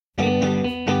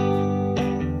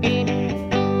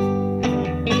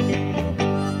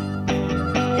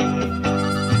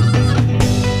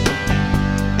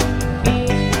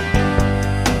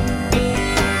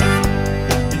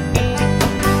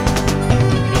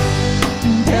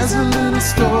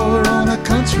store on a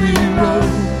country road,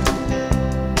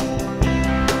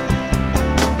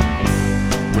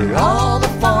 where all the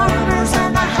farmers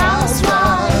and the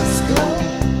housewives go.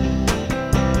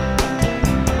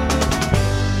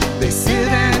 They sit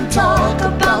and talk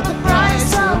about the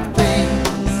price of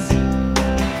things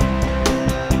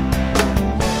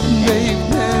they've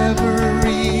never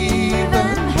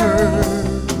even heard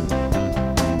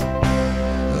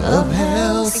of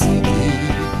Helsinki.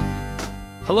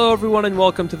 Hello, everyone, and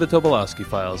welcome to the Tobolowsky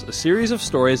Files, a series of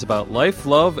stories about life,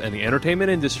 love, and the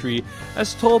entertainment industry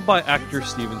as told by actor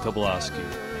Stephen Tobolowsky.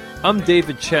 I'm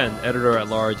David Chen,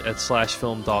 editor-at-large at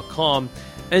 /film.com,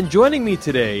 and joining me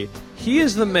today, he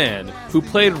is the man who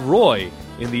played Roy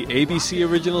in the ABC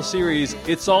original series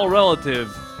It's All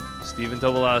Relative, Stephen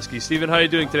Tobolowsky. Stephen, how are you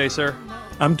doing today, sir?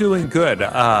 I'm doing good.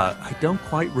 I don't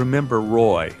quite remember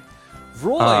Roy.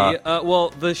 Roy,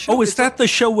 the show... Oh, is that the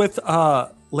show with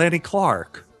Lanny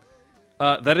Clark?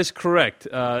 That is correct.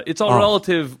 It's All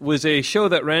Relative was a show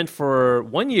that ran for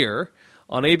 1 year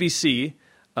on ABC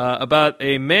about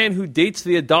a man who dates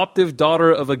the adoptive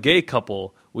daughter of a gay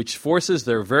couple, which forces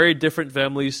their very different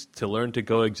families to learn to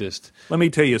coexist. Let me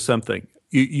tell you something.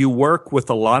 You work with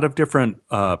a lot of different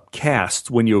casts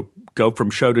when you go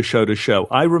from show to show to show.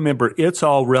 I remember It's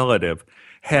All Relative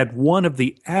had one of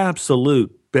the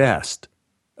absolute best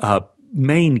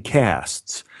main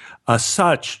casts.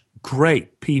 Such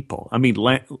great people. I mean,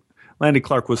 Lanny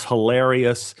Clark was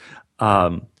hilarious.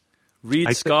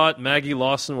 Reed Scott, Maggie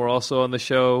Lawson were also on the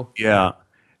show. Yeah.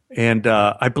 And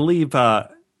I believe,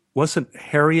 wasn't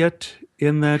Harriet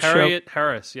in that show? Harriet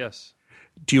Harris, yes.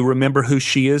 Do you remember who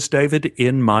she is, David,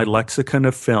 in my lexicon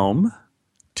of film?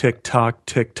 Tick tock,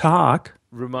 tick tock.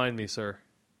 Remind me, sir.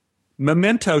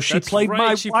 Memento. She played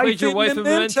my wife your wife in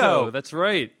Memento. That's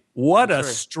right. What a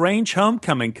strange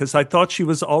homecoming, because I thought she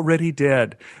was already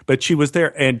dead, but she was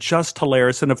there and just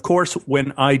hilarious. And of course,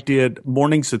 when I did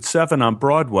Mornings at 7 on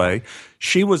Broadway,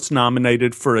 she was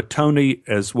nominated for a Tony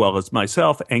as well as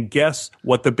myself. And guess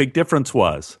what the big difference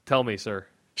was? Tell me, sir.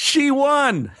 She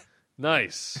won.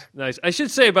 Nice. I should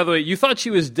say, by the way, you thought she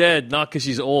was dead not because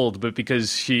she's old, but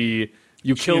because you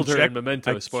killed her in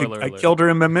Memento. Spoiler alert. I killed her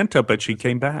in Memento, but she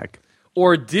came back.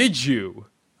 Or did you?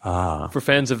 For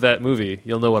fans of that movie,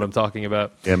 you'll know what I'm talking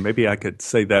about. Yeah, maybe I could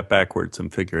say that backwards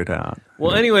and figure it out.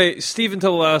 Well, anyway, Stephen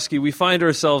Tobolowsky, we find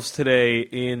ourselves today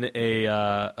in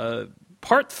a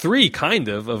part 3, kind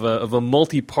of a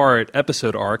multi-part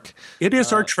episode arc. It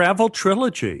is our travel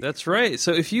trilogy. That's right.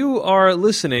 So if you are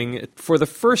listening for the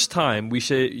first time, we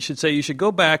should say you should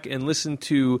go back and listen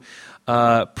to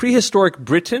Prehistoric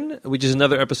Britain, which is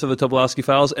another episode of the Tobolowsky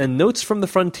Files, and Notes from the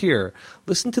Frontier.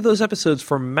 Listen to those episodes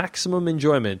for maximum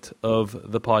enjoyment of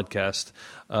the podcast,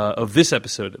 of this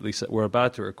episode, at least, that we're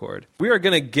about to record. We are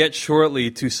going to get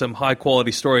shortly to some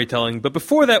high-quality storytelling, but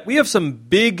before that, we have some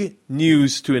big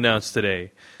news to announce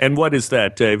today. And what is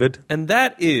that, David? And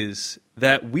that is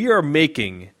that we are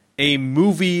making a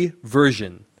movie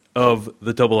version of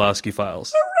the Tobolowsky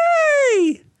Files.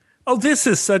 Hooray! Oh, this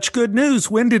is such good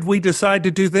news. When did we decide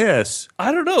to do this?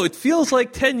 I don't know. It feels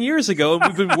like 10 years ago, and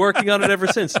we've been working on it ever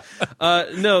since.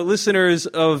 No, listeners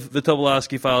of the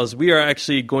Tobolowsky Files, we are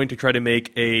actually going to try to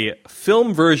make a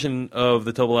film version of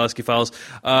the Tobolowsky Files.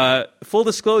 Full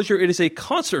disclosure, it is a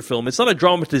concert film. It's not a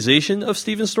dramatization of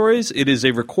Stephen's stories. It is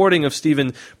a recording of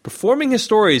Stephen performing his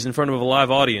stories in front of a live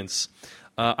audience.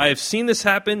 I have seen this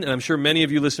happen, and I'm sure many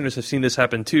of you listeners have seen this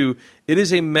happen too. It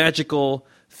is a magical,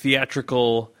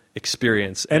 theatrical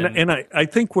experience. And I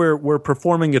think we're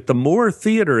performing at the Moore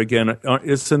Theater again.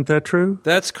 Isn't that true?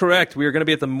 That's correct. We are going to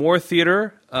be at the Moore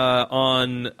Theater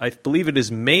on, I believe it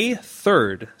is May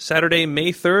 3rd, Saturday,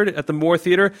 May 3rd at the Moore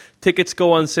Theater. Tickets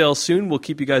go on sale soon. We'll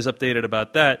keep you guys updated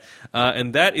about that.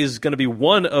 And that is going to be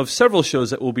one of several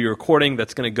shows that we'll be recording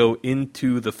that's going to go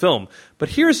into the film. But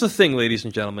here's the thing, ladies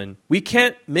and gentlemen. We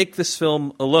can't make this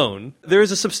film alone. There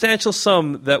is a substantial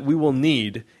sum that we will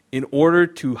need in order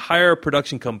to hire a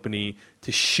production company to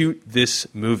shoot this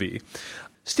movie.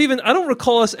 Stephen, I don't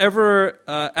recall us ever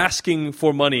asking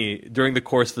for money during the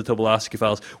course of the Tobolowsky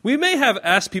Files. We may have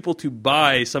asked people to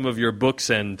buy some of your books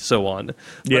and so on,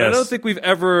 but yes. I don't think we've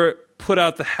ever put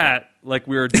out the hat like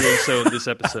we are doing so in this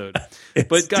episode.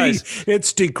 But guys,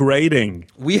 it's degrading.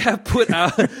 We have put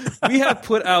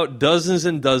out dozens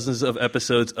and dozens of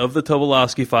episodes of the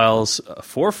Tobolowsky Files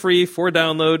for free, for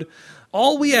download.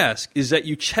 All we ask is that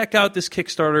you check out this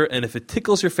Kickstarter, and if it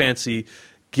tickles your fancy,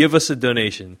 give us a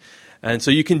donation. And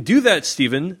so you can do that,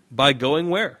 Stephen, by going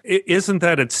where? Isn't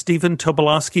that at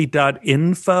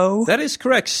stephentobolowsky.info? That is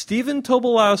correct,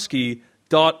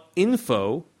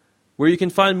 stephentobolowsky.info, where you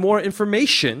can find more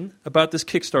information about this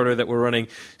Kickstarter that we're running.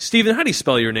 Stephen, how do you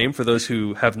spell your name for those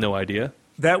who have no idea?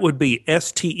 That would be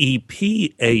Stephen,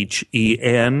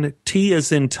 T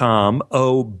as in Tom,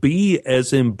 O-B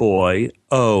as in boy,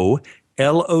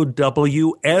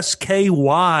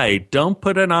 O-Lowsky. Don't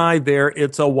put an I there,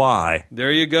 it's a Y.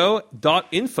 There you go.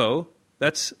 .info.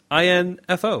 That's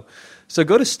INFO. So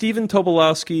go to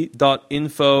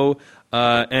StephenTobolowsky.info,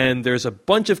 and there's a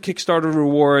bunch of Kickstarter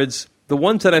rewards. The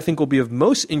ones that I think will be of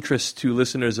most interest to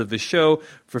listeners of this show,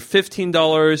 for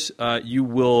 $15, you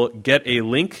will get a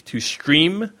link to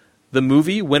stream the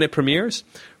movie when it premieres.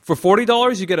 For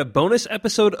 $40, you get a bonus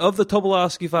episode of the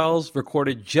Tobolowsky Files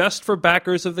recorded just for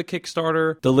backers of the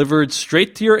Kickstarter, delivered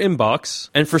straight to your inbox.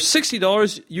 And for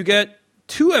 $60, you get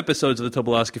 2 episodes of the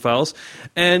Tobolowsky Files,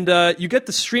 and you get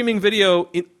the streaming video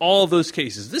in all of those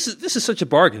cases. This is such a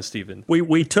bargain, Stephen.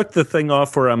 We took the thing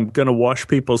off where I'm going to wash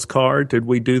people's car. Did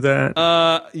we do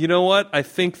that? You know what? I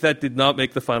think that did not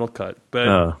make the final cut. But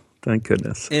oh, thank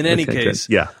goodness. In any case,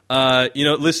 good. Yeah.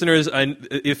 Listeners,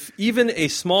 if even a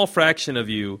small fraction of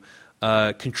you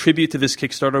contribute to this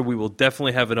Kickstarter, we will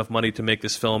definitely have enough money to make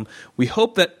this film. We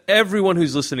hope that everyone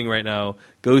who's listening right now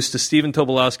goes to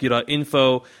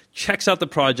StephenTobolowsky.info, checks out the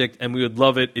project, and we would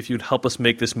love it if you'd help us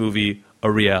make this movie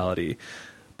a reality.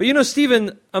 But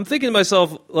Stephen, I'm thinking to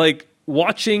myself, like,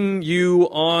 watching you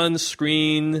on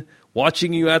screen,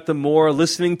 watching you at the Moore,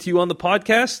 listening to you on the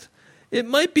podcast, it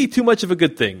might be too much of a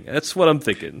good thing. That's what I'm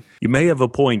thinking. You may have a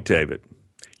point, David.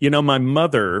 My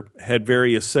mother had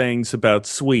various sayings about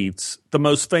sweets, the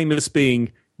most famous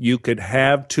being, you could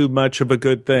have too much of a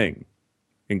good thing,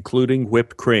 including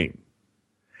whipped cream.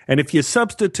 And if you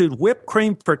substitute whipped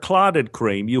cream for clotted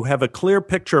cream, you have a clear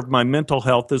picture of my mental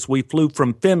health as we flew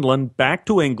from Finland back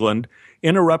to England,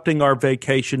 interrupting our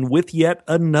vacation with yet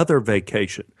another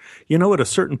vacation. At a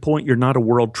certain point, you're not a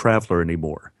world traveler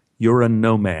anymore. You're a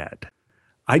nomad.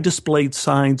 I displayed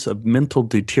signs of mental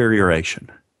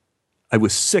deterioration. I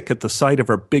was sick at the sight of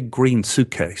her big green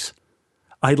suitcase.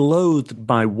 I loathed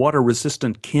my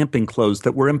water-resistant camping clothes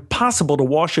that were impossible to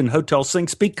wash in hotel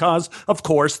sinks because, of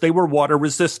course, they were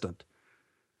water-resistant.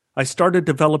 I started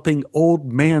developing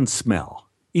old man smell,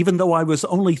 even though I was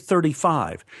only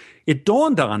 35. It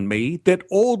dawned on me that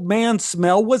old man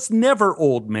smell was never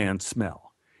old man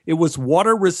smell. It was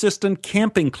water-resistant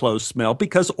camping clothes smell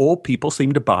because old people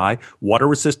seem to buy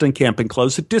water-resistant camping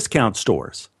clothes at discount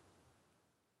stores.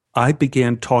 I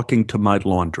began talking to my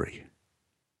laundry.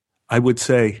 I would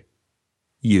say,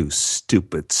 you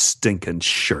stupid, stinking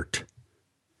shirt.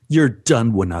 You're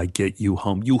done when I get you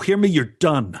home. You hear me? You're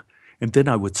done. And then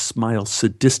I would smile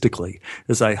sadistically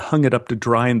as I hung it up to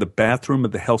dry in the bathroom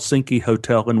of the Helsinki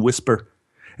hotel and whisper,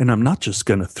 and I'm not just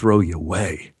going to throw you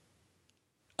away.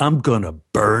 I'm going to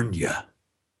burn you.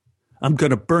 I'm going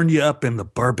to burn you up in the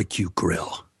barbecue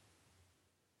grill.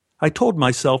 I told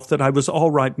myself that I was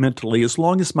all right mentally as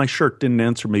long as my shirt didn't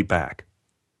answer me back.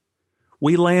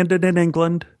 We landed in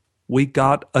England, we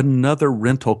got another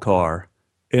rental car,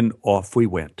 and off we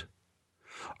went.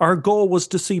 Our goal was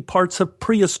to see parts of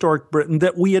prehistoric Britain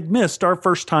that we had missed our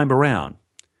first time around.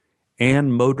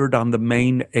 Anne motored on the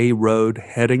main A road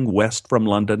heading west from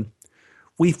London.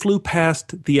 We flew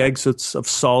past the exits of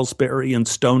Salisbury and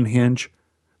Stonehenge.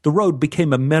 The road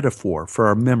became a metaphor for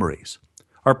our memories.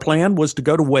 Our plan was to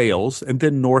go to Wales and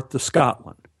then north to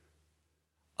Scotland.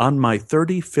 On my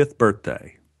 35th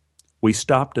birthday, we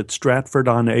stopped at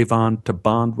Stratford-on-Avon to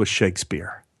bond with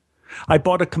Shakespeare. I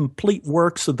bought a complete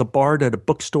works of the Bard at a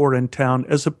bookstore in town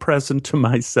as a present to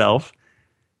myself.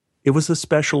 It was a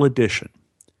special edition.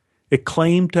 It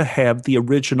claimed to have the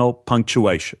original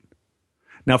punctuation.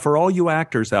 Now, for all you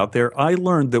actors out there, I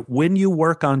learned that when you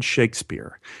work on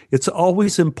Shakespeare, it's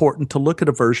always important to look at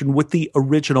a version with the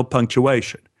original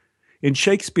punctuation. In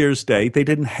Shakespeare's day, they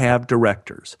didn't have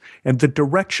directors, and the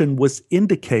direction was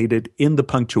indicated in the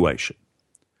punctuation.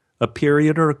 A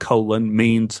period or a colon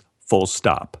means full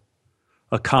stop.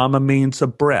 A comma means a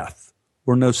breath,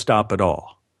 or no stop at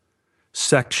all.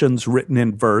 Sections written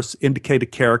in verse indicate a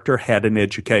character had an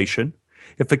education.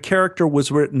 If a character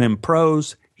was written in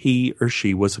prose, he or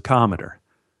she was a commoner.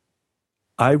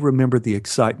 I remember the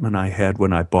excitement I had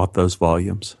when I bought those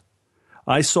volumes.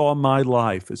 I saw my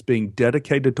life as being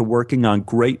dedicated to working on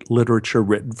great literature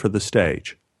written for the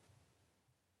stage.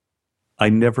 I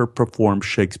never performed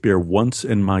Shakespeare once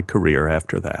in my career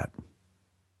after that.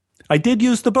 I did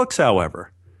use the books,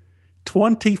 however.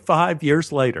 25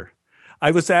 years later,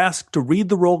 I was asked to read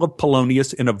the role of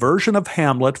Polonius in a version of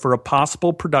Hamlet for a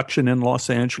possible production in Los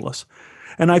Angeles,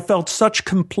 and I felt such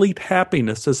complete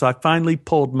happiness as I finally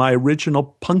pulled my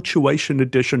original punctuation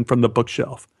edition from the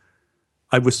bookshelf.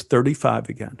 I was 35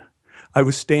 again. I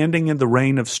was standing in the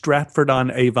rain of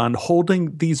Stratford-on-Avon,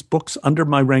 holding these books under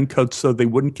my raincoat so they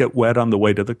wouldn't get wet on the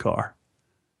way to the car.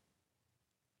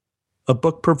 A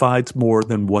book provides more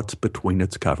than what's between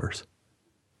its covers.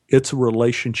 It's a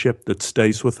relationship that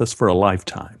stays with us for a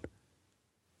lifetime.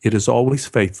 It is always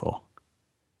faithful,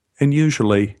 and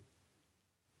usually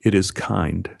it is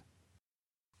kind.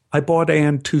 I bought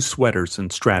Anne 2 sweaters in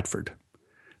Stratford.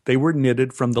 They were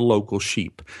knitted from the local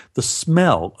sheep. The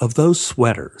smell of those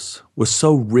sweaters was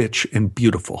so rich and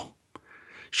beautiful.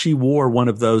 She wore one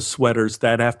of those sweaters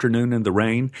that afternoon in the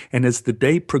rain, and as the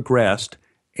day progressed,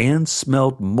 Anne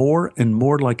smelled more and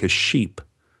more like a sheep,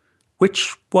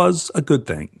 which was a good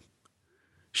thing.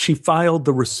 She filed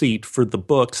the receipt for the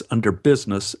books under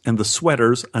business and the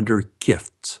sweaters under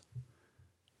gifts.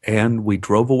 And we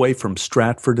drove away from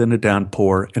Stratford in a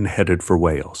downpour and headed for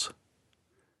Wales.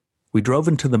 We drove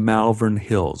into the Malvern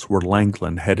Hills, where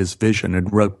Langland had his vision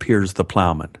and wrote Piers the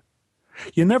Plowman.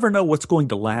 You never know what's going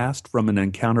to last from an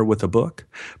encounter with a book.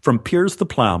 From Piers the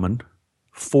Plowman,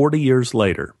 40 years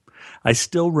later, I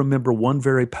still remember one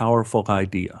very powerful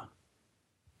idea.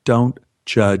 Don't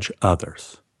judge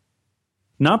others.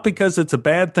 Not because it's a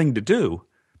bad thing to do,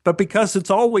 but because it's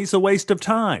always a waste of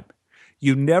time.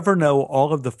 You never know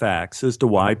all of the facts as to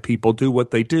why people do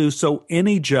what they do, so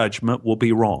any judgment will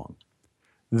be wrong.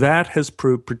 That has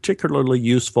proved particularly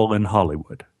useful in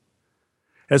Hollywood.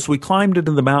 As we climbed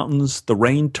into the mountains, the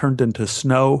rain turned into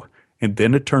snow, and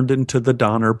then it turned into the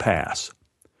Donner Pass.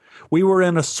 We were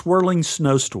in a swirling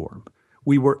snowstorm.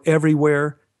 We were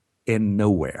everywhere and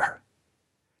nowhere.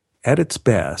 At its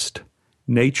best,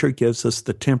 nature gives us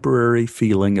the temporary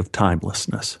feeling of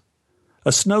timelessness.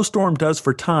 A snowstorm does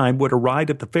for time what a ride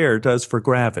at the fair does for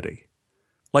gravity.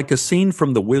 Like a scene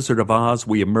from The Wizard of Oz,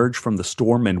 we emerged from the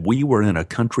storm and we were in a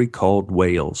country called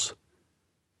Wales.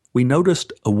 We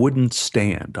noticed a wooden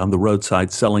stand on the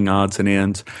roadside selling odds and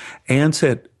ends. Anne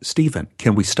said, "Stephen,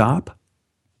 can we stop?"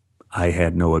 I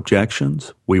had no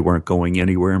objections. We weren't going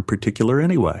anywhere in particular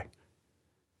anyway.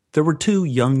 There were 2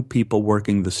 young people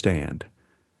working the stand.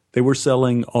 They were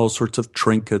selling all sorts of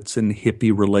trinkets and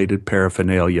hippie-related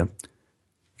paraphernalia.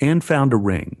 Anne found a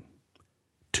ring.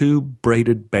 2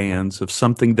 braided bands of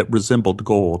something that resembled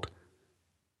gold.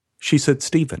 She said,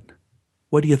 "Stephen,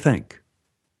 what do you think?"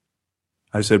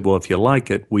 I said, "Well, if you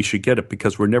like it, we should get it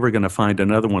because we're never going to find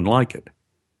another one like it."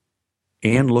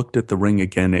 Anne looked at the ring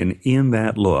again, and in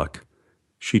that look,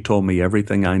 she told me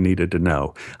everything I needed to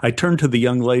know. I turned to the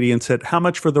young lady and said, "How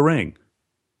much for the ring?"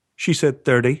 She said,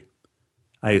 "30.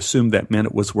 I assumed that meant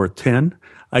it was worth 10.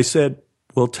 I said,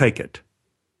 "We'll take it."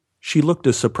 She looked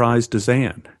as surprised as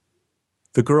Anne.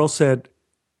 The girl said,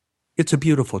 "It's a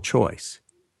beautiful choice.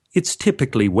 It's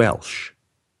typically Welsh."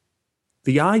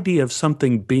 The idea of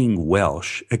something being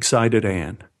Welsh excited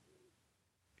Anne.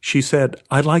 She said,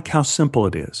 "I like how simple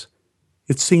it is.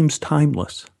 It seems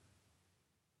timeless."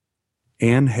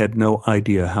 Anne had no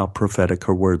idea how prophetic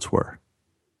her words were.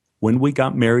 When we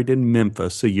got married in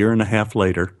Memphis 1.5 years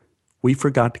later, we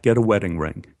forgot to get a wedding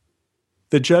ring.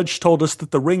 The judge told us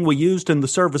that the ring we used in the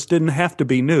service didn't have to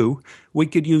be new. We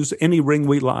could use any ring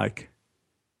we like.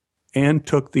 Anne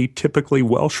took the typically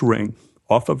Welsh ring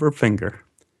off of her finger,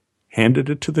 handed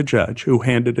it to the judge, who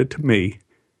handed it to me,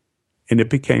 and it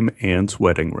became Anne's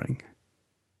wedding ring.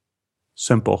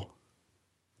 Simple,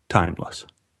 timeless.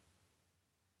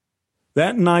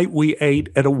 That night we ate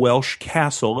at a Welsh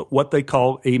castle at what they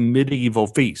call a medieval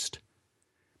feast.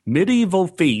 Medieval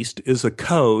feast is a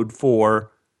code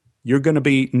for you're going to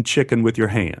be eating chicken with your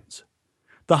hands.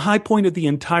 The high point of the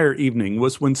entire evening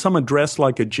was when someone dressed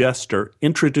like a jester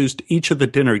introduced each of the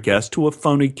dinner guests to a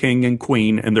phony king and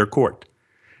queen and their court.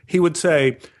 He would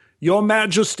say, "Your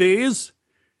Majesties,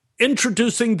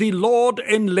 introducing the Lord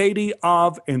and Lady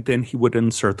of," and then he would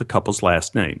insert the couple's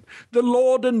last name, "the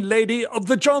Lord and Lady of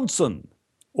the Johnson,"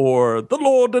 or "the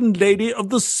Lord and Lady of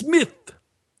the Smith."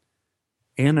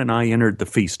 Anne and I entered the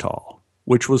feast hall,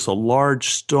 which was a large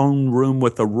stone room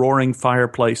with a roaring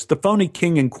fireplace. The phony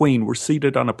king and queen were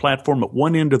seated on a platform at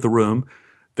one end of the room.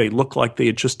 They looked like they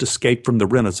had just escaped from the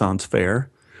Renaissance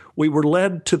fair. We were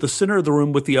led to the center of the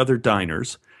room with the other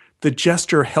diners. The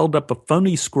jester held up a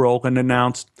phony scroll and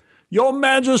announced, "Your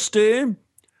Majesty,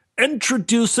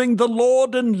 introducing the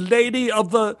Lord and Lady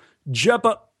of the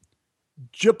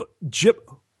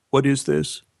What is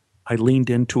this?" I leaned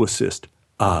in to assist.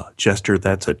 Jester,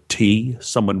 that's a T.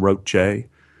 Someone wrote J.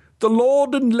 "The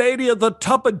Lord and Lady of the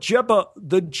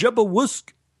the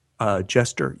Jebbawusk."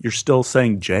 Jester, you're still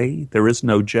saying J? There is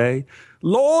no J.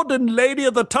 "Lord and Lady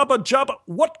of the Jabba.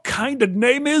 What kind of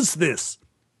name is this?"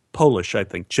 Polish, I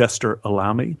think. Jester,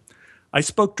 allow me. I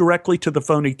spoke directly to the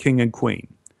phony king and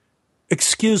queen.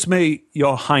 Excuse me,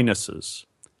 your highnesses.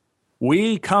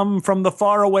 We come from the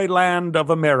faraway land of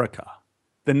America.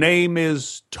 The name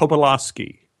is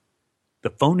Tobolowsky. The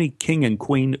phony king and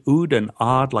queen oohed and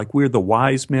awed like we're the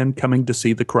wise men coming to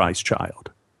see the Christ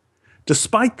child.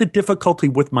 Despite the difficulty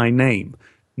with my name,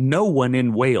 no one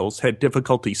in Wales had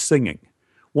difficulty singing.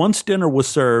 Once dinner was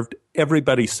served,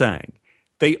 everybody sang.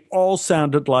 They all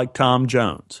sounded like Tom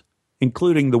Jones,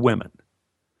 including the women.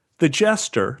 The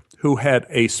jester, who had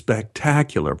a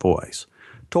spectacular voice,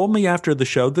 told me after the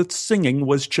show that singing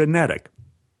was genetic.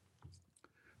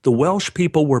 The Welsh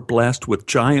people were blessed with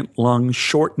giant lungs,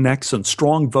 short necks, and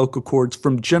strong vocal cords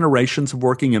from generations of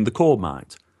working in the coal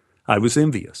mines. I was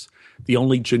envious. The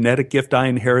only genetic gift I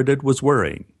inherited was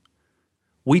worrying.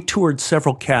 We toured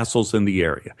several castles in the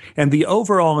area, and the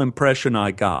overall impression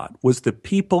I got was that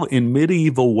people in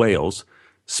medieval Wales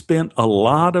spent a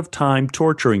lot of time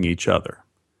torturing each other.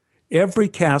 Every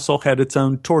castle had its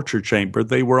own torture chamber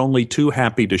they were only too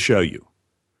happy to show you.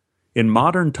 In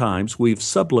modern times, we've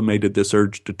sublimated this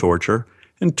urge to torture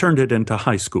and turned it into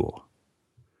high school.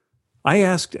 I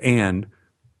asked Anne,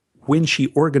 when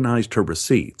she organized her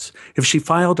receipts, if she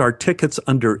filed our tickets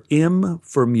under M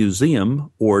for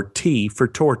museum or T for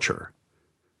torture.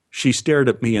 She stared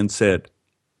at me and said,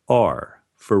 R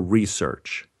for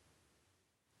research.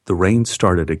 The rain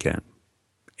started again.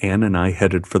 Anne and I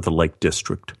headed for the Lake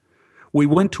District. We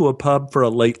went to a pub for a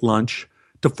late lunch.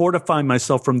 To fortify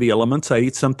myself from the elements, I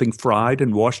ate something fried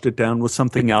and washed it down with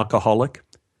something alcoholic.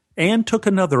 Anne took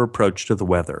another approach to the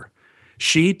weather.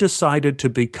 She decided to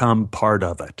become part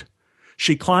of it.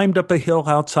 She climbed up a hill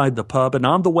outside the pub, and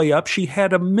on the way up, she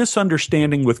had a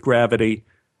misunderstanding with gravity,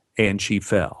 and she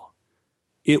fell.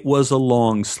 It was a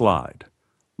long slide,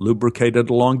 lubricated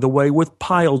along the way with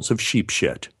piles of sheep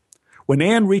shit. When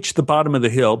Anne reached the bottom of the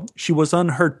hill, she was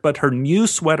unhurt, but her new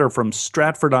sweater from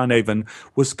Stratford-on-Avon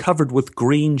was covered with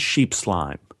green sheep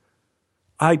slime.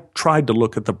 I tried to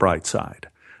look at the bright side.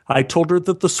 I told her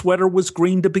that the sweater was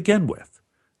green to begin with.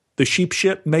 The sheep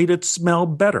shit made it smell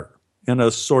better in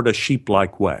a sort of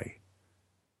sheep-like way.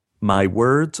 My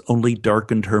words only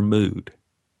darkened her mood,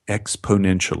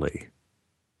 exponentially.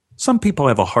 Some people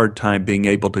have a hard time being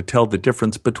able to tell the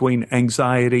difference between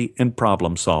anxiety and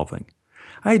problem-solving.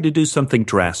 I had to do something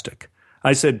drastic.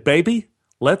 I said, "Baby,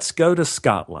 let's go to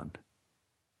Scotland."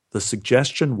 The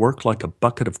suggestion worked like a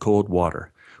bucket of cold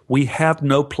water. "We have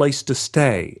no place to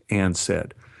stay," Anne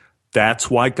said.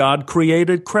 "That's why God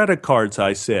created credit cards,"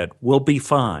 I said. "We'll be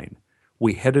fine."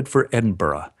 We headed for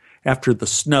Edinburgh. After the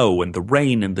snow and the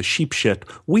rain and the sheep shit,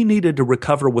 we needed to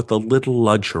recover with a little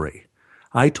luxury.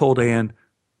 I told Anne,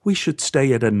 we should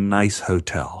stay at a nice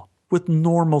hotel with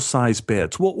normal-sized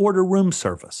beds. We'll order room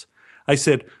service. I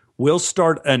said, we'll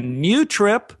start a new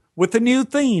trip with a new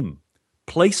theme.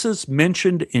 Places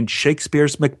mentioned in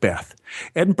Shakespeare's Macbeth.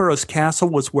 Edinburgh's castle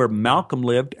was where Malcolm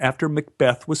lived after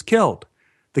Macbeth was killed.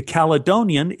 The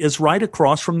Caledonian is right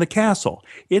across from the castle.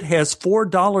 It has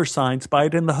 $4 signs by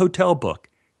it in the hotel book.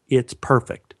 It's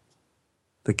perfect.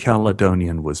 The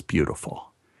Caledonian was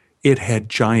beautiful. It had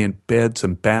giant beds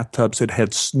and bathtubs. It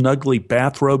had snuggly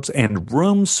bathrobes and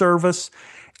room service.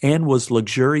 Anne was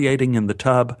luxuriating in the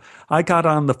tub. I got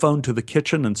on the phone to the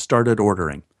kitchen and started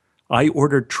ordering. I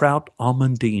ordered trout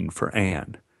almondine for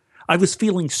Anne. I was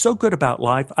feeling so good about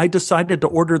life, I decided to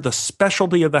order the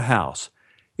specialty of the house.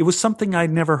 It was something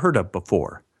I'd never heard of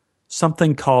before,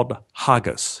 something called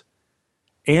haggis.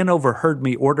 Anne overheard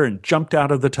me order and jumped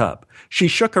out of the tub. She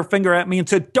shook her finger at me and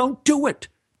said, "Don't do it!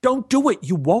 Don't do it!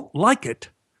 You won't like it!"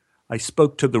 I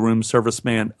spoke to the room service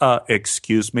man.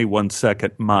 Excuse me 1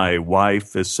 second. My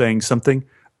wife is saying something."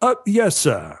 Yes,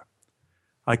 sir."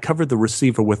 I covered the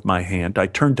receiver with my hand. I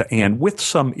turned to Anne with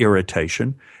some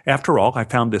irritation. After all, I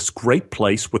found this great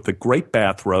place with the great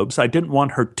bathrobes. I didn't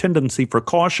want her tendency for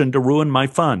caution to ruin my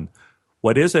fun.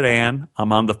 "What is it, Anne?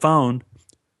 I'm on the phone."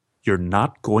 "You're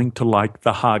not going to like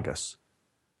the haggis."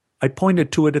 I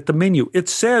pointed to it at the menu. "It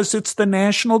says it's the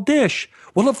national dish."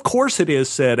 "Well, of course it is,"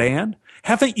 said Anne.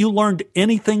 "Haven't you learned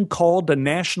anything called a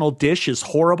national dish is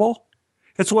horrible?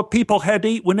 It's what people had to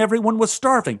eat when everyone was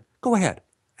starving. Go ahead.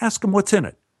 Ask them what's in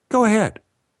it. Go ahead."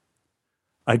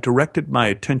 I directed my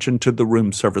attention to the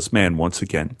room service man once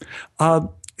again.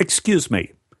 Excuse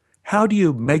me, how do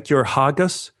you make your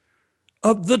haggis?"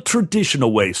 The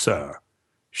traditional way, sir.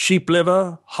 Sheep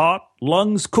liver, heart,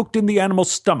 lungs cooked in the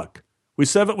animal's stomach. We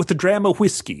serve it with a dram of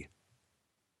whiskey."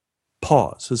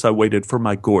 Pause as I waited for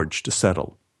my gorge to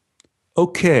settle.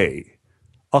 "Okay,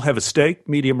 I'll have a steak,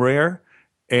 medium rare,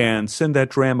 and send that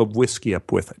dram of whiskey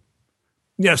up with it."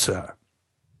 "Yes, sir."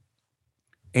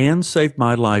 Anne saved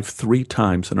my life 3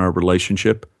 times in our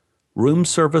relationship. Room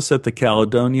service at the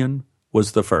Caledonian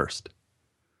was the first.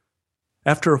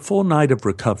 After a full night of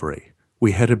recovery,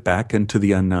 we headed back into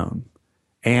the unknown.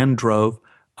 Anne drove.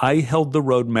 I held the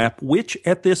road map, which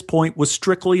at this point was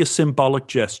strictly a symbolic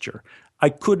gesture. I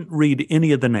couldn't read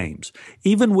any of the names.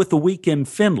 Even with a week in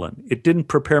Finland, it didn't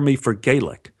prepare me for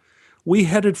Gaelic. We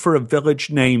headed for a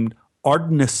village named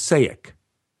Ardnasaic,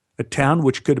 a town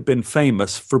which could have been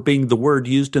famous for being the word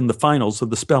used in the finals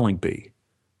of the spelling bee.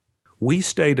 We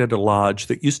stayed at a lodge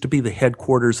that used to be the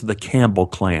headquarters of the Campbell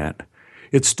clan.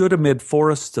 It stood amid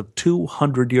forests of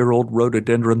 200-year-old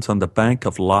rhododendrons on the bank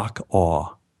of Loch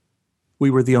Awe. We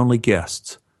were the only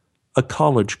guests. A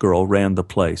college girl ran the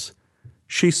place.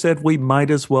 She said we might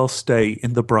as well stay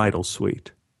in the bridal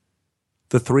suite.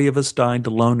 The three of us dined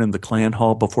alone in the clan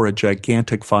hall before a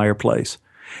gigantic fireplace.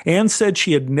 Anne said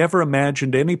she had never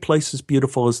imagined any place as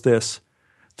beautiful as this.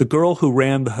 The girl who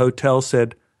ran the hotel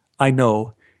said, "I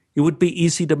know. It would be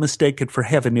easy to mistake it for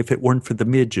heaven if it weren't for the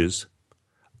midges."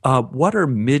 What are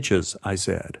midges?" I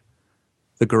said.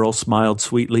 The girl smiled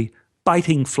sweetly.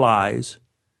 "Biting flies.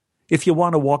 If you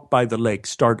want to walk by the lake,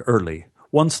 start early.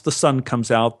 Once the sun comes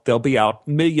out, they'll be out.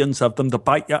 Millions of them. They'll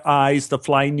bite your eyes, they'll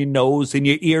fly in your nose, in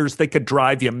your ears. They could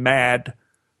drive you mad."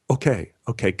 Okay.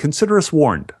 Consider us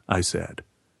warned," I said.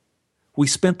 We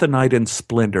spent the night in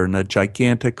splendor in a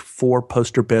gigantic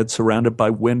 4-poster bed surrounded by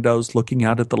windows looking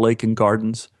out at the lake and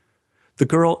gardens. The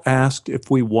girl asked if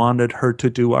we wanted her to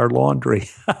do our laundry.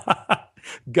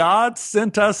 God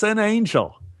sent us an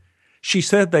angel. She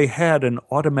said they had an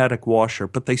automatic washer,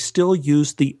 but they still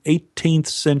used the 18th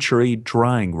century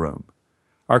drying room.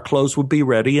 Our clothes would be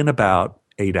ready in about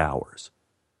 8 hours.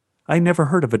 I never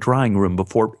heard of a drying room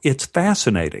before. It's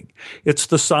fascinating. It's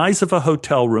the size of a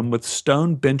hotel room with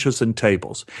stone benches and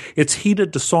tables. It's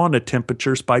heated to sauna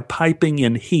temperatures by piping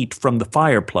in heat from the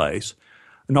fireplace,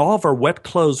 and all of our wet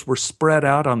clothes were spread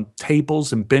out on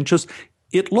tables and benches.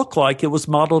 It looked like it was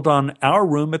modeled on our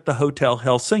room at the Hotel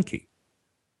Helsinki.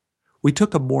 We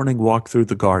took a morning walk through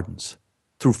the gardens,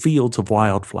 through fields of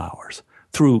wildflowers,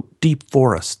 through deep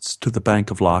forests to the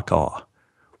bank of Loch Awe.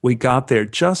 We got there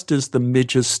just as the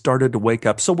midges started to wake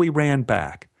up, so we ran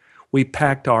back. We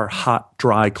packed our hot,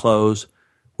 dry clothes.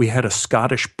 We had a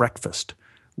Scottish breakfast,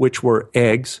 which were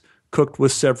eggs cooked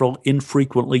with several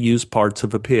infrequently used parts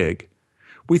of a pig.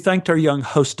 We thanked our young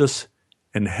hostess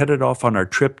and headed off on our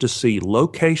trip to see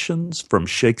locations from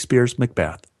Shakespeare's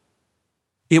Macbeth.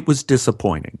 It was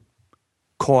disappointing.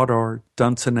 Cawdor,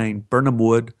 Dunsinane, Birnam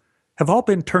Wood have all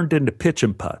been turned into pitch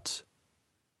and putts.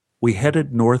 We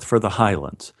headed north for the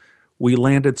Highlands. We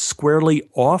landed squarely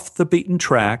off the beaten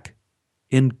track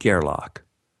in Gairloch,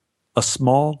 a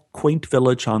small, quaint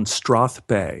village on Strath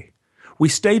Bay. We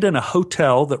stayed in a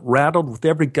hotel that rattled with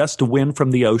every gust of wind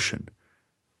from the ocean.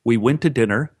 We went to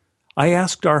dinner. I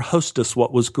asked our hostess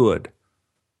what was good.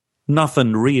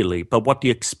 "Nothing really, but what do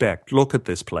you expect? Look at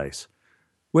this place."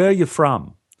 "Where are you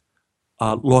from?"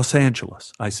 "Los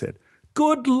Angeles," I said.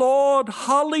 "Good Lord,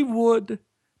 Hollywood!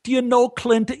 Do you know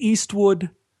Clint Eastwood?"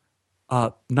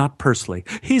 Not personally.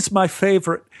 He's my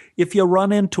favorite. If you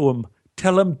run into him,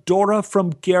 tell him Dora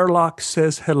from Gairloch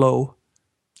says hello."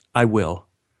 "I will."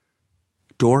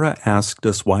 Dora asked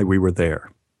us why we were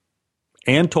there.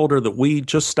 Anne told her that we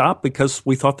just stopped because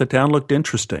we thought the town looked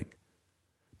interesting.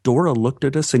 Dora looked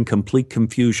at us in complete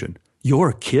confusion.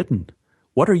 "You're kidding.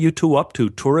 What are you two up to,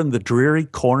 touring the dreary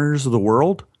corners of the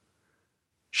world?"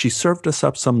 She served us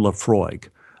up some Laphroaig.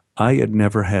 I had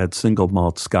never had single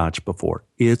malt scotch before.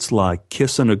 It's like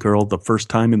kissing a girl the first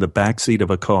time in the backseat of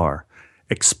a car.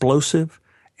 Explosive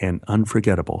and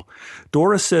unforgettable.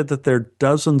 Dora said that there are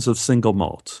dozens of single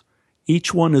malts.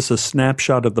 Each one is a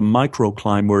snapshot of the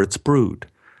microclimate where it's brewed.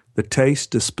 The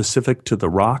taste is specific to the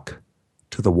rock,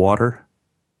 to the water,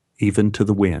 even to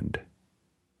the wind.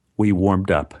 We warmed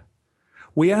up.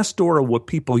 We asked Dora what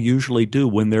people usually do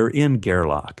when they're in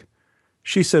Gairloch.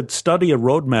 She said, "Study a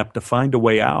road map to find a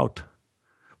way out."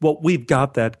 "Well, we've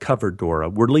got that covered, Dora.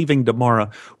 We're leaving tomorrow.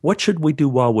 What should we do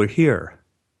while we're here?"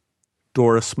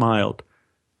 Dora smiled.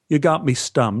 "You got me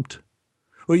stumped.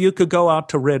 Well, you could go out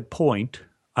to Red Point.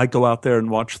 I go out there and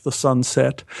watch the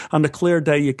sunset. On a clear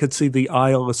day, you could see the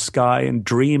Isle of Skye and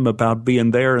dream about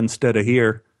being there instead of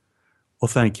here." "Well,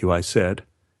 thank you," I said.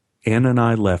 Anne and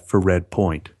I left for Red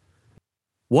Point.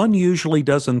 One usually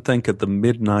doesn't think of the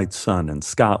midnight sun in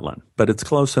Scotland, but it's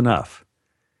close enough.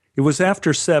 It was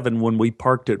after 7 when we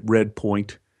parked at Red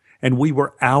Point, and we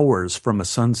were hours from a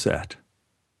sunset.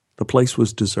 The place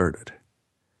was deserted.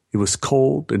 It was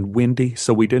cold and windy,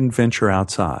 so we didn't venture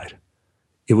outside.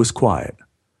 It was quiet.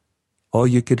 All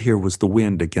you could hear was the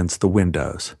wind against the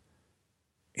windows.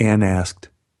 Anne asked,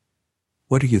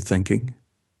 "What are you thinking?"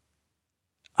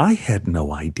 I had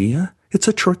no idea. It's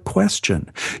a trick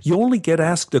question. You only get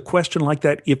asked a question like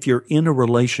that if you're in a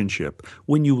relationship.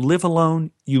 When you live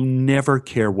alone, you never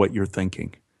care what you're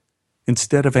thinking.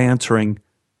 Instead of answering,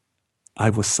 I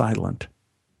was silent.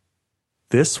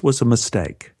 This was a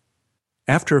mistake.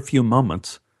 After a few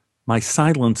moments, my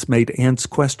silence made Anne's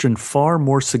question far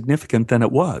more significant than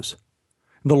it was.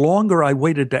 The longer I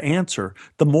waited to answer,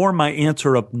 the more my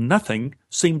answer of nothing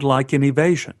seemed like an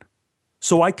evasion.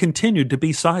 So I continued to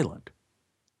be silent.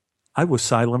 I was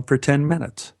silent for 10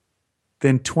 minutes,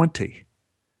 then 20.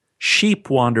 Sheep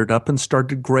wandered up and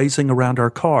started grazing around our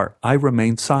car. I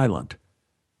remained silent.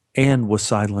 Anne was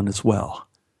silent as well,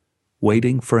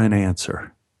 waiting for an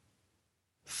answer.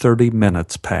 30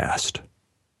 minutes passed.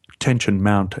 Tension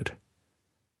mounted.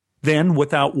 Then,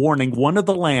 without warning, one of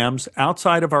the lambs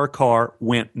outside of our car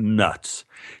went nuts.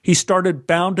 He started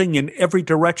bounding in every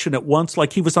direction at once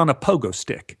like he was on a pogo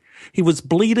stick. He was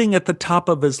bleeding at the top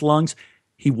of his lungs.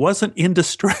 He wasn't in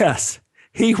distress.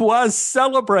 He was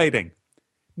celebrating.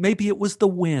 Maybe it was the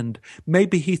wind.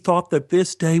 Maybe he thought that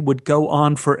this day would go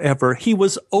on forever. He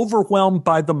was overwhelmed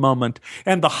by the moment,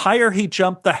 and the higher he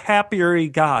jumped, the happier he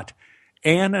got.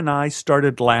 Anne and I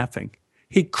started laughing.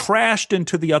 He crashed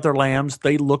into the other lambs.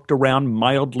 They looked around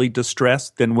mildly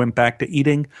distressed, then went back to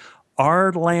eating.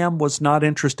 Our lamb was not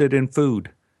interested in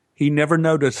food. He never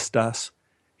noticed us.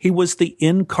 He was the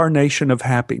incarnation of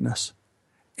happiness.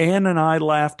 Anne and I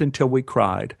laughed until we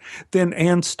cried. Then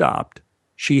Anne stopped.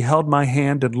 She held my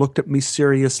hand and looked at me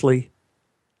seriously.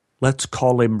 Let's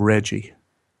call him Reggie.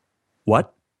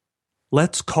 What?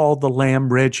 Let's call the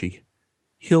lamb Reggie.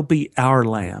 He'll be our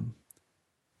lamb.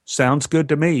 Sounds good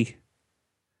to me.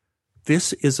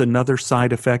 This is another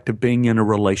side effect of being in a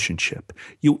relationship.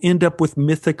 You end up with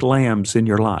mythic lambs in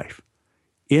your life.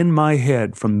 In my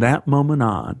head, from that moment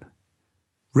on,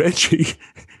 Reggie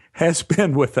has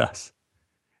been with us.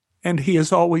 And he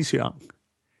is always young.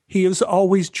 He is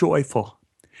always joyful.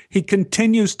 He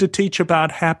continues to teach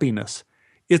about happiness.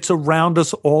 It's around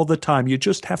us all the time. You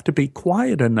just have to be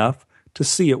quiet enough to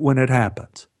see it when it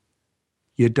happens.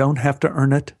 You don't have to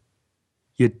earn it.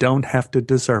 You don't have to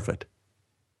deserve it.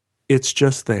 It's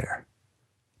just there,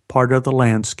 part of the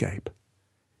landscape.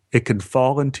 It can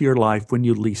fall into your life when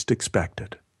you least expect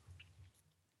it.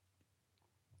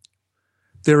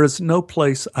 There is no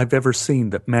place I've ever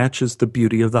seen that matches the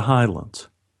beauty of the Highlands.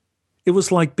 It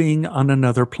was like being on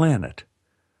another planet.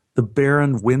 The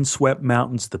barren, windswept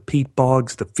mountains, the peat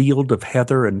bogs, the field of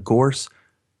heather and gorse.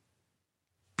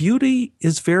 Beauty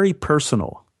is very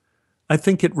personal. I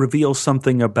think it reveals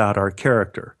something about our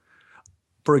character.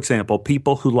 For example,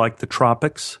 people who like the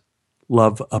tropics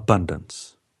love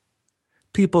abundance.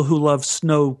 People who love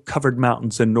snow-covered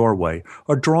mountains in Norway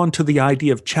are drawn to the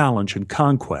idea of challenge and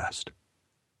conquest.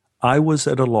 I was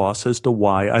at a loss as to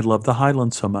why I love the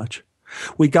Highlands so much.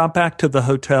 We got back to the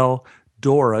hotel.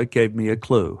 Dora gave me a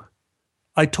clue.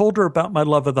 I told her about my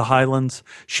love of the Highlands.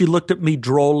 She looked at me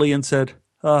drolly and said,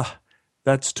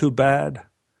 that's too bad.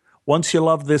 Once you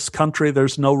love this country,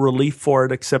 there's no relief for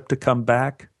it except to come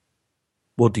back.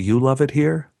 Well, do you love it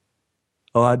here?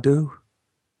 Oh, I do.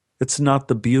 It's not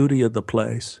the beauty of the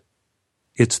place.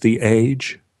 It's the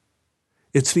age.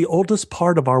 It's the oldest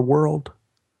part of our world.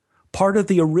 Part of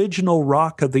the original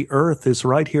rock of the earth is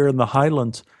right here in the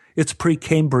Highlands. It's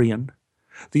Precambrian.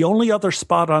 The only other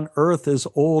spot on Earth is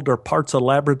old are parts of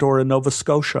Labrador and Nova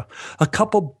Scotia. A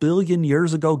couple billion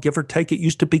years ago, give or take, it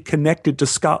used to be connected to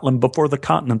Scotland before the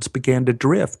continents began to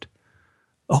drift.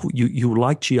 Oh, you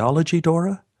like geology,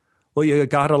 Dora? Well, you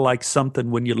gotta like something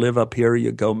when you live up here,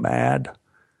 you go mad.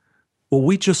 Well,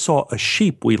 we just saw a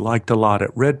sheep we liked a lot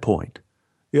at Red Point.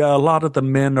 Yeah, a lot of the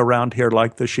men around here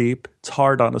like the sheep. It's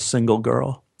hard on a single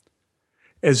girl.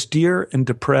 As dear and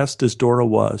depressed as Dora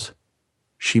was,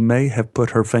 she may have put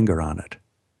her finger on it.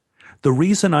 The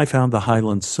reason I found the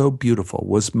Highlands so beautiful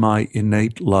was my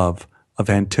innate love of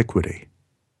antiquity.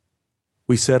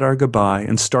 We said our goodbye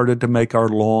and started to make our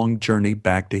long journey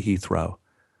back to Heathrow.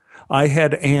 I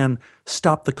had Anne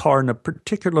stop the car in a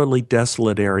particularly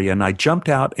desolate area, and I jumped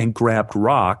out and grabbed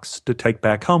rocks to take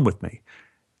back home with me.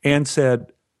 Anne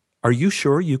said, "Are you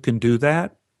sure you can do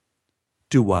that?"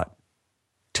 "Do what?"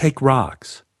 "Take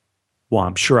rocks." "Well,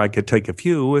 I'm sure I could take a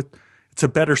few. It's a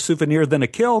better souvenir than a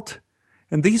kilt.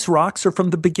 And these rocks are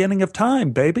from the beginning of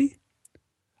time, baby."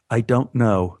 "I don't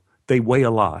know. They weigh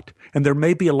a lot. And there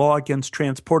may be a law against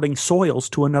transporting soils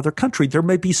to another country. There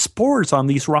may be spores on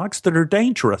these rocks that are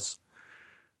dangerous."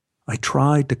 I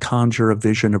tried to conjure a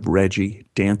vision of Reggie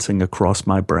dancing across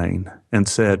my brain and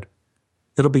said,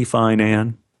 "It'll be fine,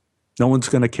 Anne. No one's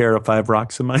going to care if I have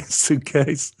rocks in my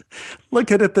suitcase.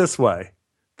 Look at it this way.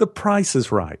 The price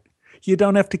is right. You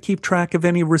don't have to keep track of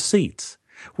any receipts.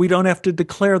 We don't have to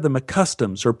declare them at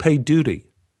customs or pay duty.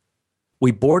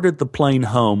 We boarded the plane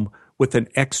home with an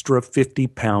extra 50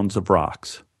 pounds of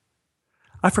rocks.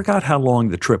 I forgot how long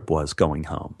the trip was going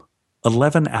home.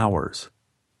 11 hours.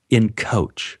 In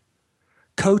coach.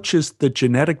 Coach is the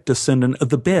genetic descendant of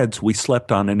the beds we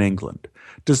slept on in England,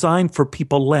 designed for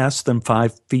people less than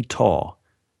 5 feet tall.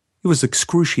 It was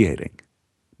excruciating.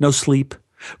 No sleep.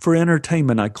 For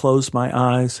entertainment, I closed my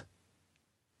eyes,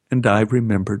 and I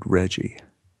remembered Reggie.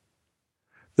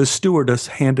 The stewardess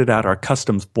handed out our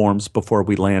customs forms before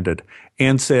we landed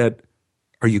and said,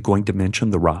 "Are you going to mention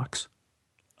the rocks?"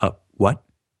 What?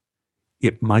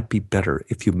 It might be better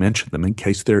if you mention them in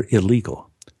case they're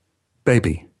illegal.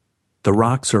 Baby, the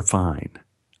rocks are fine.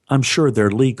 I'm sure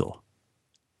they're legal.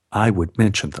 I would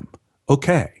mention them.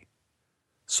 Okay.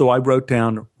 So I wrote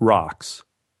down rocks.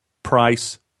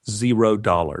 Price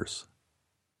 $0.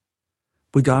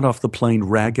 We got off the plane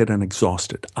ragged and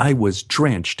exhausted. I was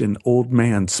drenched in old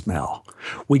man smell.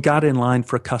 We got in line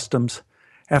for customs.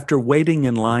 After waiting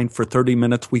in line for 30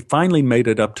 minutes, we finally made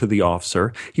it up to the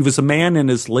officer. He was a man in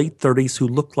his late 30s who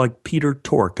looked like Peter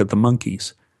Tork of the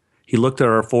Monkees. He looked at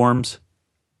our forms.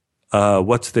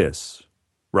 What's this?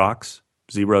 Rocks?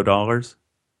 $0?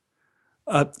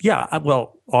 Yeah,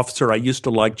 well, officer, I used to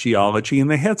like geology, and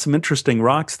they had some interesting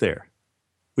rocks there.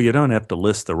 Well, you don't have to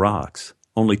list the rocks,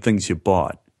 only things you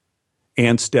bought.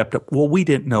 Ann stepped up. Well, we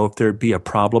didn't know if there'd be a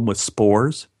problem with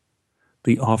spores.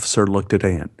 The officer looked at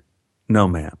Ann. No,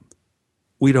 ma'am.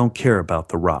 We don't care about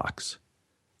the rocks.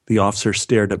 The officer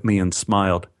stared at me and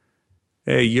smiled.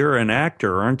 Hey, you're an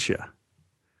actor, aren't you?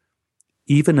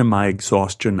 Even in my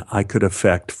exhaustion, I could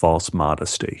affect false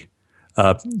modesty.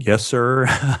 Yes, sir,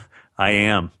 I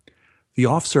am. The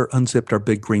officer unzipped our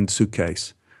big green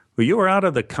suitcase. Well, you were out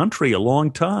of the country a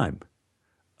long time.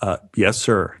 Yes,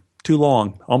 sir. Too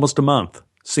long. Almost a month.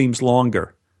 Seems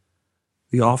longer.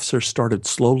 The officer started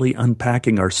slowly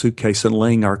unpacking our suitcase and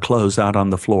laying our clothes out on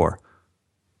the floor.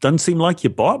 Doesn't seem like you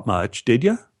bought much, did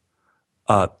you?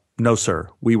 No, sir.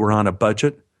 We were on a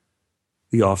budget.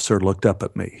 The officer looked up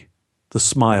at me. The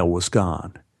smile was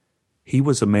gone. He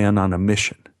was a man on a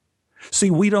mission. See,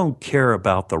 we don't care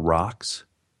about the rocks.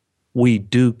 We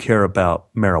do care about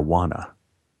marijuana.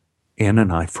 Ann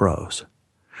and I froze.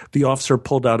 The officer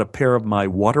pulled out a pair of my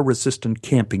water-resistant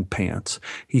camping pants.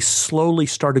 He slowly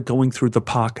started going through the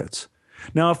pockets.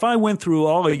 Now, if I went through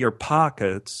all of your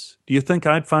pockets, do you think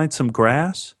I'd find some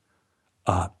grass?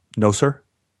 No, sir.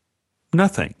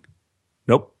 Nothing.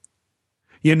 Nope.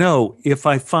 You know, if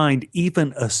I find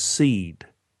even a seed,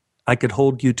 I could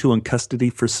hold you two in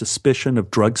custody for suspicion of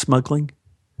drug smuggling.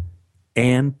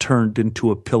 Ann turned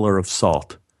into a pillar of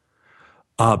salt.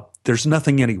 There's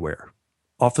nothing anywhere.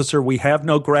 Officer, we have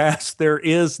no grass. There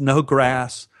is no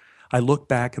grass. I looked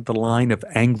back at the line of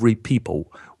angry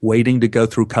people waiting to go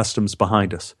through customs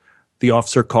behind us. The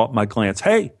officer caught my glance.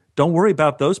 Hey, don't worry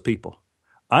about those people.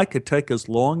 I could take as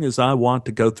long as I want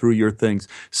to go through your things.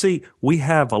 See, we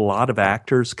have a lot of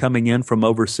actors coming in from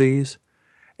overseas,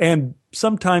 and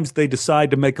sometimes they decide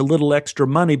to make a little extra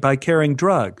money by carrying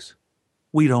drugs.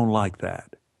 We don't like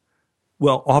that.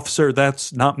 Well, officer,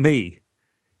 that's not me.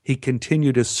 He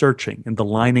continued his searching in the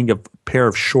lining of a pair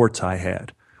of shorts I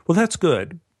had. Well, that's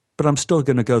good, but I'm still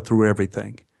going to go through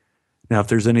everything. Now, if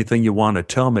there's anything you want to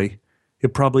tell me,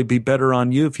 it'd probably be better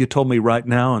on you if you told me right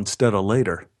now instead of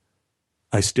later.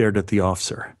 I stared at the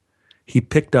officer. He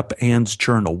picked up Ann's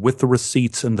journal with the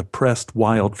receipts and the pressed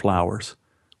wildflowers.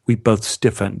 We both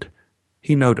stiffened.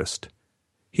 He noticed.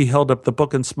 He held up the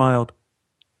book and smiled.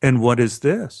 And what is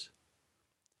this?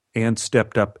 Ann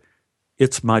stepped up.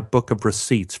 It's my book of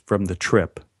receipts from the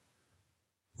trip.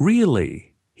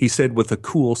 Really? He said with a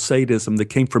cool sadism that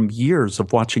came from years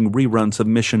of watching reruns of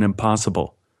Mission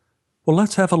Impossible. Well,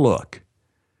 let's have a look.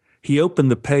 He opened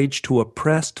the page to a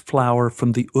pressed flower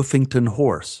from the Uffington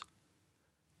horse.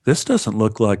 This doesn't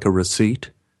look like a receipt.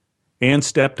 Ann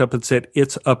stepped up and said,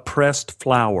 It's a pressed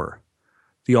flower.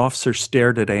 The officer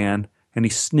stared at Ann, and he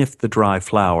sniffed the dry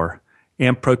flower.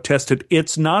 Ann protested,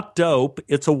 It's not dope,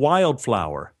 it's a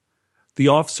wildflower. The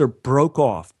officer broke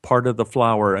off part of the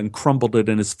flower and crumbled it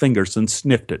in his fingers and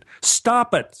sniffed it.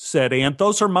 Stop it, said Ann.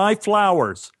 Those are my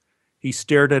flowers. He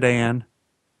stared at Ann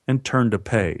and turned a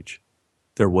page.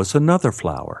 There was another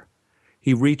flower.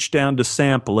 He reached down to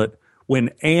sample it when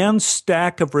Ann's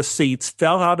stack of receipts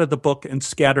fell out of the book and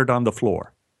scattered on the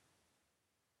floor.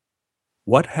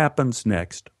 What happens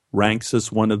next ranks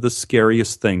as one of the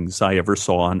scariest things I ever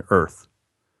saw on earth.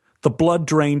 The blood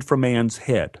drained from Ann's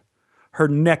head. Her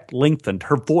neck lengthened.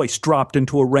 Her voice dropped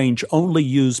into a range only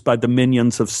used by the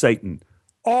minions of Satan.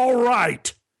 All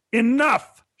right,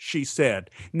 enough, she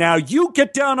said. Now you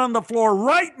get down on the floor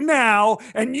right now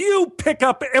and you pick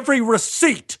up every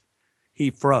receipt.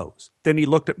 He froze. Then he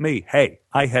looked at me. Hey,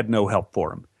 I had no help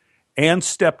for him. Ann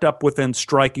stepped up within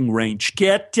striking range.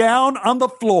 Get down on the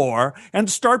floor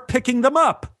and start picking them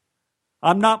up.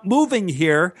 I'm not moving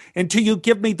here until you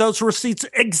give me those receipts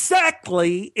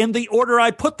exactly in the order I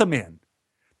put them in.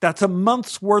 That's a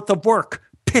month's worth of work.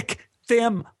 Pick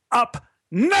them up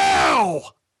now!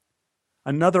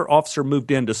 Another officer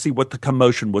moved in to see what the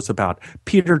commotion was about.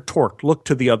 Peter Tork looked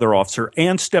to the other officer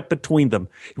and stepped between them.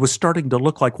 It was starting to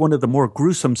look like one of the more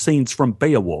gruesome scenes from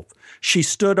Beowulf. She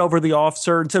stood over the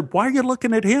officer and said, why are you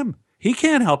looking at him? He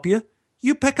can't help you.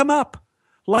 You pick him up.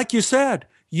 Like you said,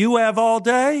 you have all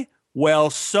day? Well,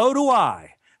 so do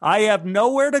I. I have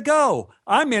nowhere to go.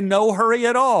 I'm in no hurry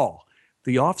at all.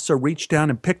 The officer reached down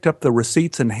and picked up the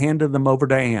receipts and handed them over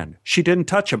to Ann. She didn't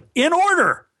touch them. In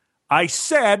order! I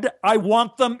said I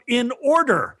want them in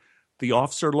order. The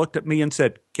officer looked at me and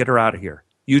said, get her out of here.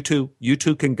 You two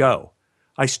can go.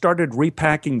 I started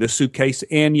repacking the suitcase.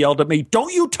 Ann yelled at me,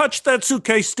 don't you touch that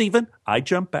suitcase, Stephen. I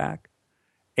jumped back.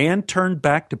 Ann turned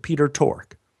back to Peter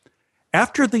Tork.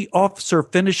 After the officer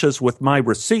finishes with my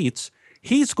receipts,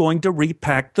 he's going to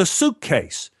repack the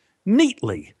suitcase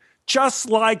neatly, just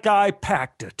like I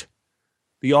packed it.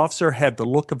 The officer had the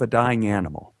look of a dying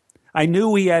animal. I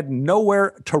knew he had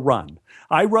nowhere to run.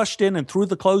 I rushed in and threw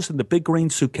the clothes in the big green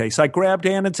suitcase. I grabbed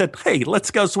Ann and said, hey,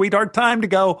 let's go, sweetheart. Time to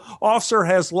go. Officer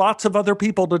has lots of other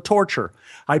people to torture.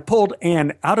 I pulled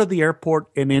Ann out of the airport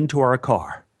and into our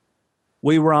car.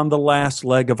 We were on the last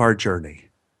leg of our journey,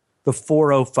 the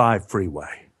 405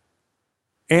 freeway.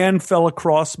 Ann fell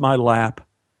across my lap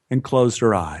and closed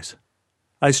her eyes.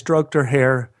 I stroked her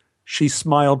hair. She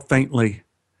smiled faintly.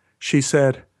 She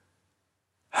said,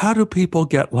 how do people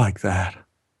get like that?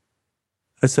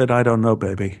 I said, I don't know,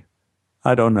 baby.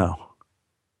 I don't know.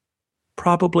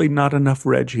 Probably not enough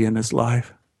Reggie in his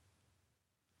life.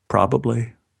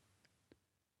 Probably.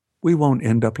 We won't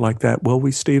end up like that, will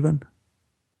we, Stephen?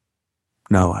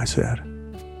 No, I said.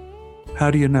 How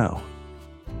do you know?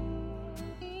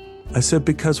 I said,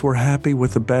 because we're happy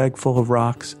with a bag full of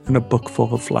rocks and a book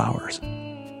full of flowers.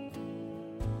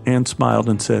 Ann smiled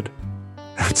and said,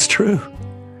 that's true.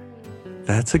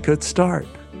 That's a good start.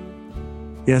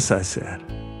 Yes, I said.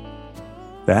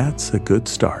 That's a good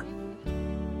start.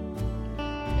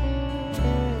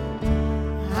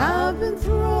 I've been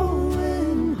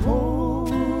throwing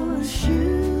horseshoes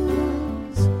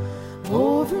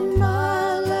over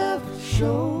my left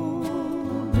shoulder.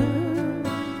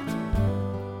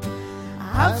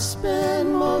 I've spent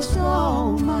most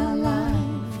all my life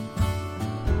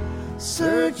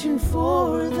searching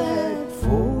for that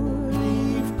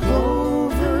four-leaf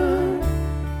clover.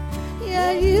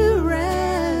 Yeah, you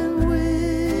ran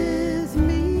with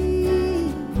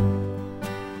me,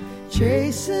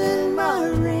 chasing my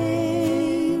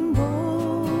rainbows.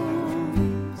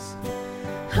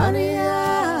 Honey,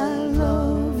 I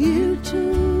love you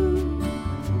too,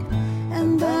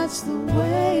 and that's the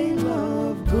way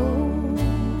love goes.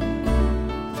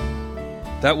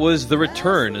 That was The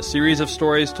Return, a series of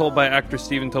stories told by actor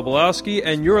Stephen Tobolowsky,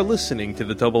 and you're listening to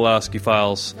the Tobolowsky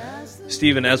Files.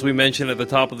 Stephen, as we mentioned at the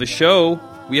top of the show,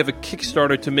 we have a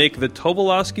Kickstarter to make the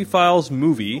Tobolowsky Files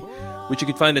movie, which you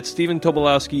can find at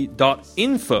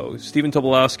stephentobolowsky.info,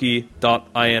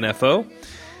 stephentobolowsky.info.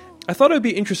 I thought it would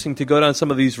be interesting to go down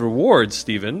some of these rewards,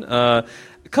 Stephen. A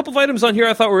couple of items on here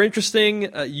I thought were interesting.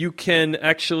 You can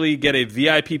actually get a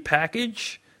VIP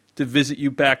package to visit you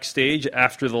backstage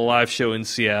after the live show in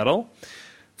Seattle.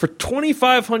 For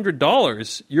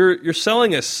 $2,500, you're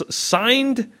selling a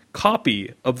signed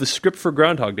copy of the script for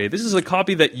Groundhog Day. This is a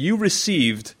copy that you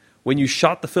received when you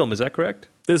shot the film. Is that correct?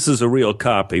 This is a real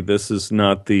copy. This is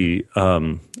not the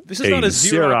this is not a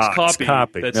Xerox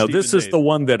copy. No, this is made. the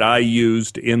one that I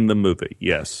used in the movie.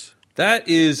 Yes. That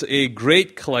is a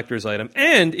great collector's item.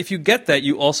 And if you get that,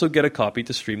 you also get a copy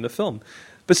to stream the film.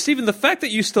 But, Stephen, the fact that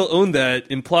you still own that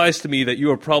implies to me that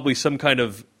you are probably some kind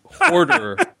of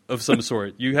hoarder of some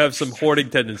sort. You have some hoarding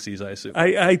tendencies, I assume.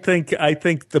 I think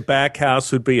the back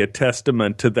house would be a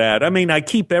testament to that. I mean, I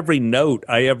keep every note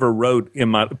I ever wrote in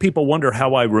my. People wonder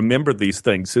how I remember these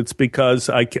things. It's because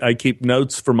I keep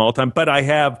notes from all time. But I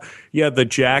have, the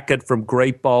jacket from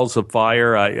Great Balls of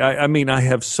Fire. I mean, I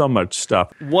have so much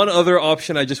stuff. One other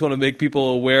option I just want to make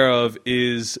people aware of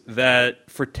is that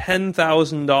for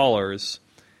 $10,000,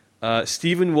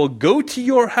 Stephen will go to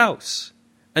your house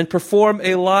and perform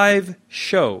a live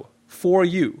show for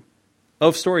you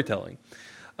of storytelling.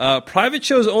 Private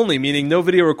shows only, meaning no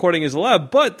video recording is allowed,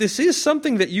 but this is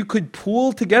something that you could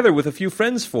pool together with a few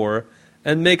friends for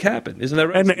and make happen. Isn't that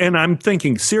right? And I'm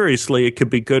thinking seriously, it could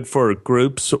be good for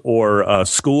groups or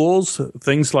schools,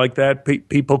 things like that.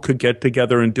 People could get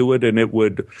together and do it, and it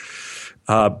would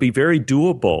be very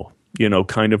doable,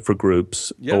 kind of for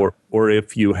groups, or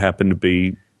if you happen to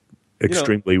be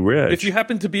extremely rich. If you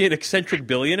happen to be an eccentric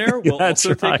billionaire, we'll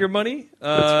also take your money.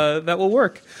 That will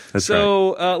work. That's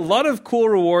so a lot of cool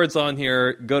rewards on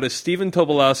here. Go to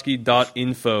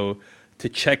StephenTobolowsky.info to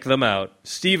check them out.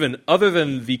 Stephen, other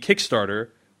than the Kickstarter,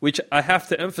 which I have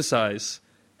to emphasize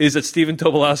is at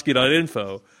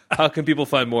StephenTobolowsky.info, how can people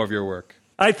find more of your work?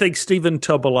 I think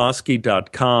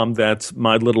StephenTobolowsky.com, that's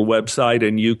my little website,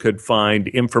 and you could find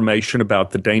information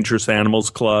about the Dangerous Animals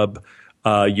Club.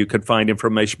 You could find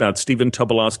information about Stephen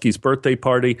Tobolowsky's birthday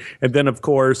party. And then, of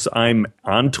course, I'm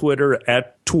on Twitter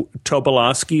at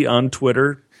Tobolowsky on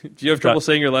Twitter. Do you have trouble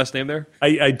saying your last name there?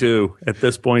 I do at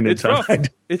this point in time. Rough.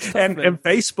 It's tough, and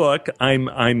Facebook,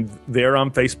 I'm there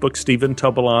on Facebook, Stephen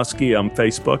Tobolowsky on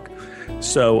Facebook.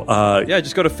 So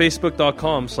just go to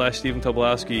facebook.com/Stephen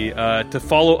Tobolowsky to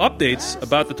follow updates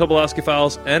about the Tobolowsky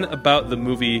Files and about the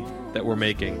movie that we're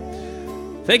making.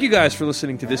 Thank you guys for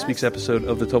listening to this week's episode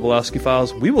of the Tobolowsky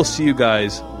Files. We will see you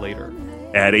guys later.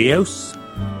 Adios.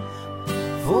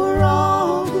 For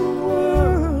all the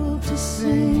world to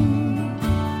sing.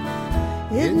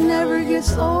 It never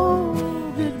gets old,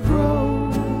 it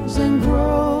grows and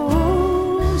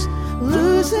grows.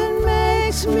 Losing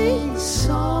makes me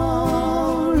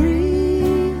sorry.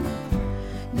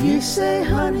 You say,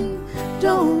 honey,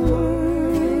 don't worry.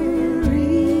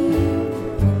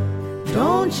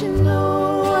 Don't you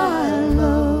know I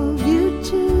love you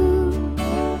too?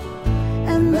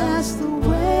 And that's the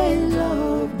way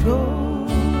love goes.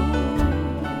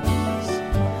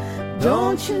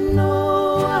 Don't you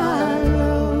know I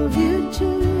love you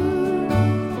too?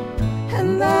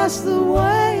 And that's the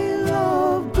way